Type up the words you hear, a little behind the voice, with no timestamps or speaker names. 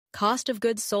Cost of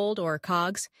goods sold, or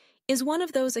COGS, is one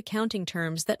of those accounting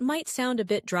terms that might sound a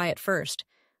bit dry at first,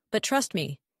 but trust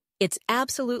me, it's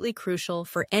absolutely crucial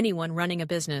for anyone running a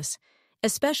business,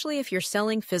 especially if you're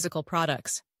selling physical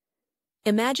products.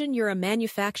 Imagine you're a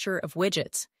manufacturer of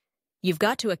widgets. You've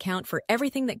got to account for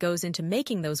everything that goes into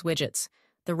making those widgets,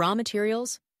 the raw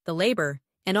materials, the labor,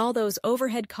 and all those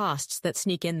overhead costs that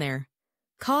sneak in there.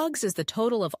 COGS is the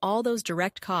total of all those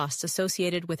direct costs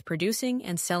associated with producing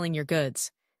and selling your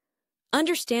goods.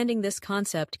 Understanding this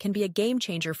concept can be a game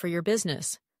changer for your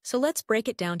business, so let's break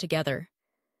it down together.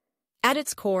 At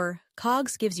its core,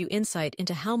 COGS gives you insight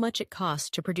into how much it costs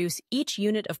to produce each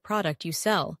unit of product you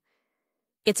sell.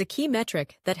 It's a key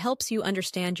metric that helps you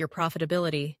understand your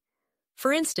profitability.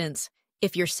 For instance,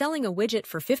 if you're selling a widget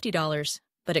for $50,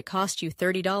 but it cost you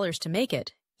 $30 to make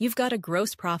it, you've got a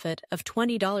gross profit of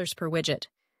 $20 per widget.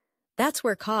 That's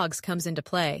where COGS comes into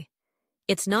play.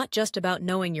 It's not just about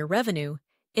knowing your revenue,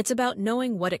 it's about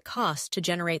knowing what it costs to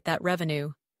generate that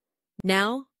revenue.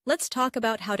 Now, let's talk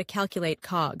about how to calculate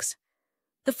COGS.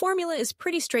 The formula is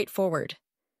pretty straightforward.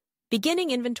 Beginning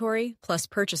inventory plus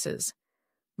purchases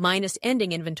minus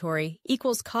ending inventory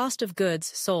equals cost of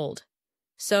goods sold.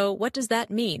 So, what does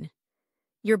that mean?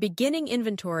 Your beginning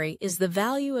inventory is the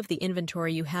value of the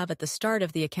inventory you have at the start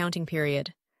of the accounting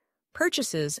period.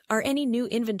 Purchases are any new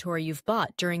inventory you've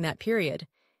bought during that period,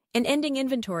 and ending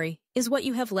inventory is what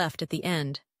you have left at the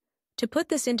end. To put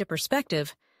this into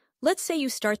perspective, let's say you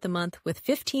start the month with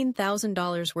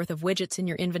 $15,000 worth of widgets in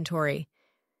your inventory.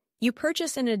 You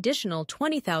purchase an additional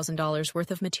 $20,000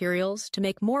 worth of materials to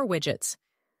make more widgets.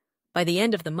 By the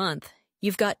end of the month,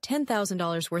 you've got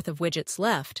 $10,000 worth of widgets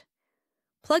left.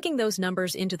 Plugging those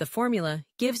numbers into the formula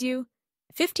gives you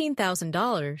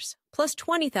 $15,000 plus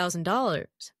 $20,000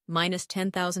 minus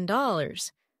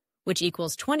 $10,000, which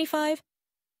equals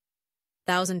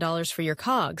 $25,000 for your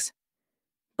COGS.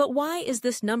 But why is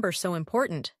this number so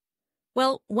important?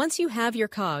 Well, once you have your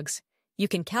COGS, you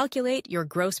can calculate your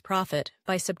gross profit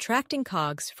by subtracting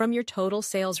COGS from your total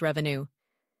sales revenue.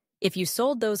 If you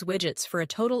sold those widgets for a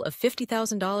total of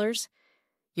 $50,000,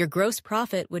 your gross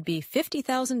profit would be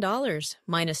 $50,000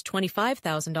 minus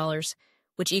 $25,000,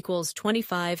 which equals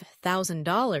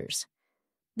 $25,000.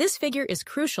 This figure is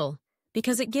crucial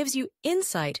because it gives you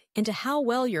insight into how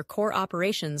well your core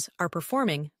operations are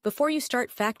performing before you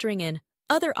start factoring in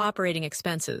other operating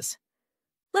expenses.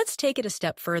 Let's take it a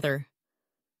step further.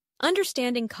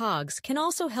 Understanding COGS can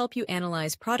also help you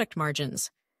analyze product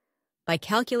margins. By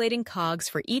calculating COGS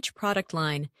for each product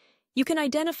line, you can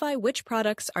identify which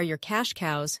products are your cash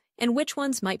cows and which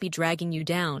ones might be dragging you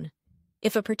down.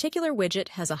 If a particular widget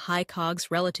has a high COGS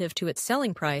relative to its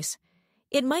selling price,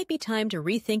 it might be time to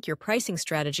rethink your pricing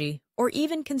strategy or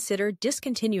even consider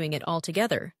discontinuing it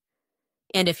altogether.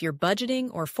 And if you're budgeting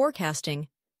or forecasting,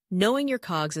 knowing your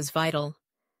COGS is vital.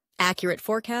 Accurate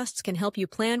forecasts can help you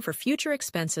plan for future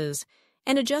expenses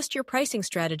and adjust your pricing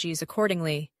strategies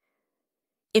accordingly.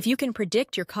 If you can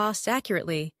predict your costs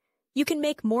accurately, you can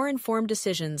make more informed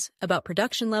decisions about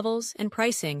production levels and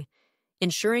pricing,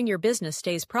 ensuring your business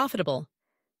stays profitable.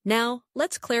 Now,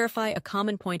 let's clarify a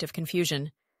common point of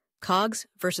confusion: COGS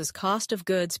versus cost of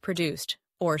goods produced,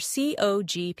 or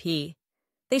COGP.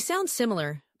 They sound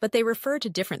similar, but they refer to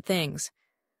different things.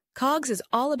 COGS is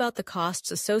all about the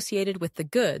costs associated with the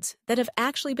goods that have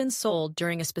actually been sold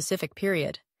during a specific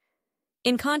period.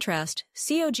 In contrast,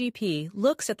 COGP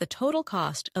looks at the total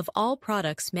cost of all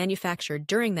products manufactured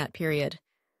during that period,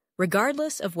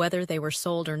 regardless of whether they were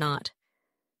sold or not.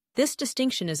 This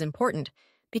distinction is important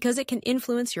because it can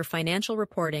influence your financial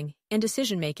reporting and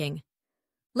decision-making.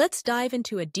 Let's dive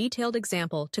into a detailed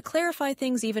example to clarify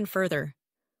things even further.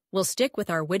 We'll stick with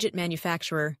our widget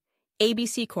manufacturer,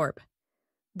 ABC Corp.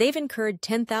 They've incurred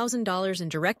 $10,000 in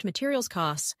direct materials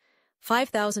costs,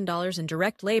 $5,000 in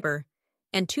direct labor,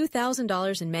 and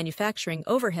 $2,000 in manufacturing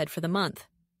overhead for the month.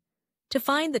 To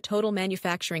find the total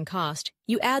manufacturing cost,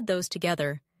 you add those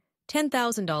together: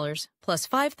 $10,000 plus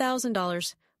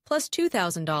 $5,000 plus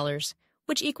 $2,000,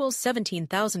 which equals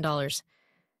 $17,000.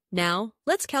 Now,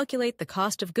 let's calculate the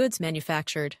cost of goods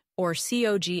manufactured, or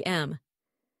COGM.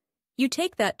 You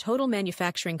take that total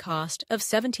manufacturing cost of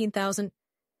 $17,000,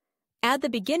 add the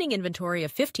beginning inventory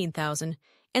of $15,000,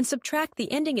 and subtract the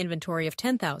ending inventory of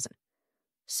 $10,000.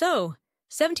 So,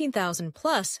 $17,000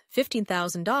 plus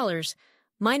 $15,000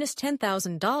 minus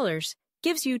 $10,000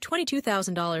 gives you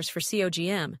 $22,000 for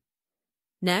COGM.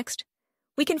 Next,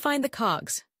 we can find the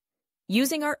COGS.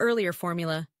 Using our earlier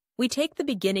formula, we take the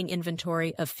beginning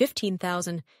inventory of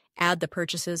 $15,000, add the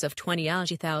purchases of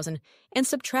 $20,000, and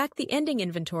subtract the ending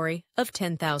inventory of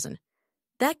 $10,000.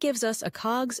 That gives us a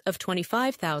COGS of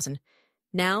 $25,000.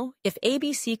 Now, if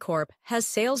ABC Corp has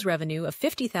sales revenue of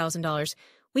 $50,000,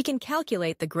 we can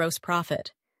calculate the gross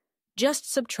profit.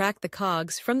 Just subtract the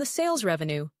COGS from the sales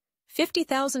revenue.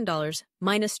 $50,000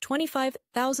 minus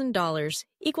 $25,000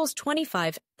 equals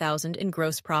 $25,000 in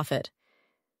gross profit.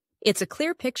 It's a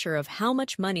clear picture of how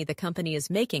much money the company is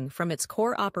making from its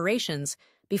core operations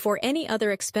before any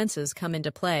other expenses come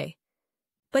into play.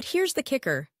 But here's the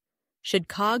kicker. Should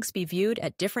COGS be viewed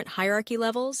at different hierarchy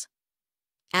levels?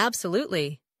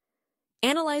 Absolutely.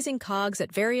 Analyzing COGS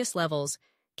at various levels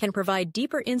can provide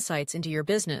deeper insights into your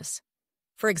business.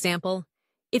 For example,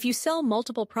 if you sell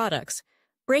multiple products,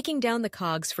 breaking down the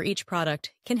COGS for each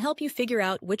product can help you figure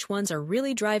out which ones are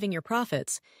really driving your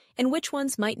profits and which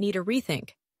ones might need a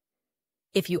rethink.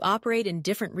 If you operate in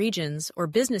different regions or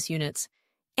business units,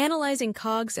 analyzing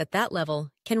COGS at that level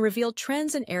can reveal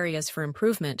trends and areas for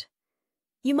improvement.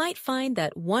 You might find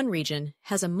that one region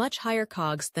has a much higher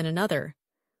COGS than another,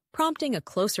 prompting a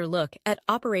closer look at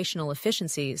operational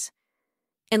efficiencies.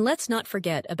 And let's not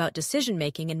forget about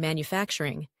decision-making in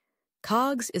manufacturing.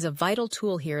 COGS is a vital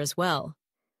tool here as well.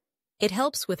 It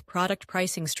helps with product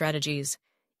pricing strategies,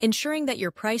 ensuring that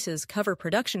your prices cover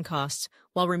production costs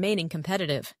while remaining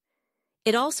competitive.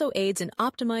 It also aids in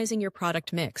optimizing your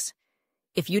product mix.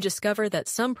 If you discover that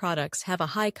some products have a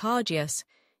high COGS,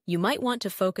 you might want to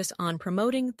focus on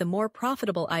promoting the more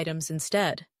profitable items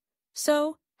instead.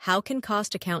 So, how can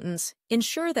cost accountants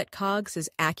ensure that COGS is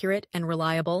accurate and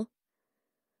reliable?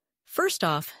 First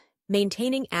off,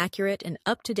 maintaining accurate and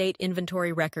up-to-date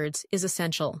inventory records is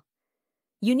essential.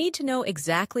 You need to know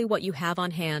exactly what you have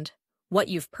on hand, what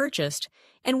you've purchased,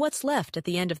 and what's left at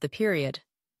the end of the period.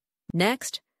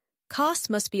 Next, costs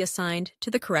must be assigned to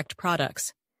the correct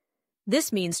products.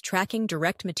 This means tracking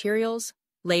direct materials,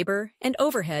 labor, and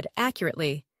overhead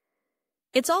accurately.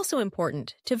 It's also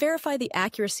important to verify the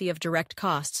accuracy of direct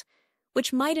costs,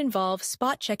 which might involve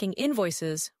spot-checking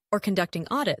invoices or conducting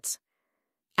audits.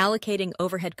 Allocating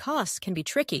overhead costs can be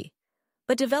tricky,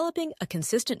 but developing a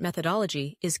consistent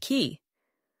methodology is key.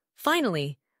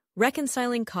 Finally,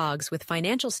 reconciling COGS with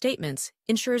financial statements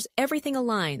ensures everything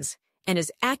aligns and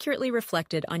is accurately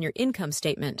reflected on your income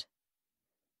statement.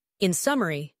 In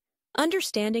summary,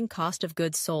 understanding cost of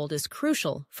goods sold is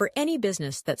crucial for any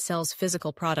business that sells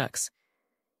physical products.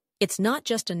 It's not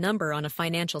just a number on a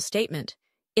financial statement,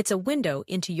 it's a window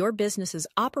into your business's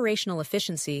operational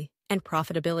efficiency and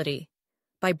profitability.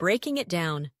 By breaking it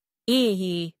down,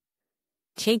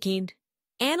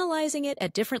 analyzing it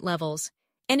at different levels,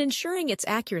 and ensuring its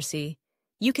accuracy,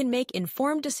 you can make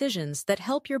informed decisions that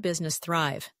help your business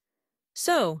thrive.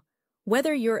 So,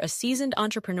 whether you're a seasoned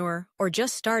entrepreneur or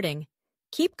just starting,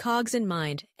 keep COGS in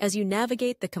mind as you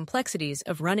navigate the complexities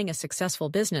of running a successful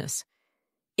business.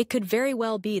 It could very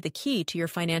well be the key to your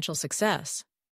financial success.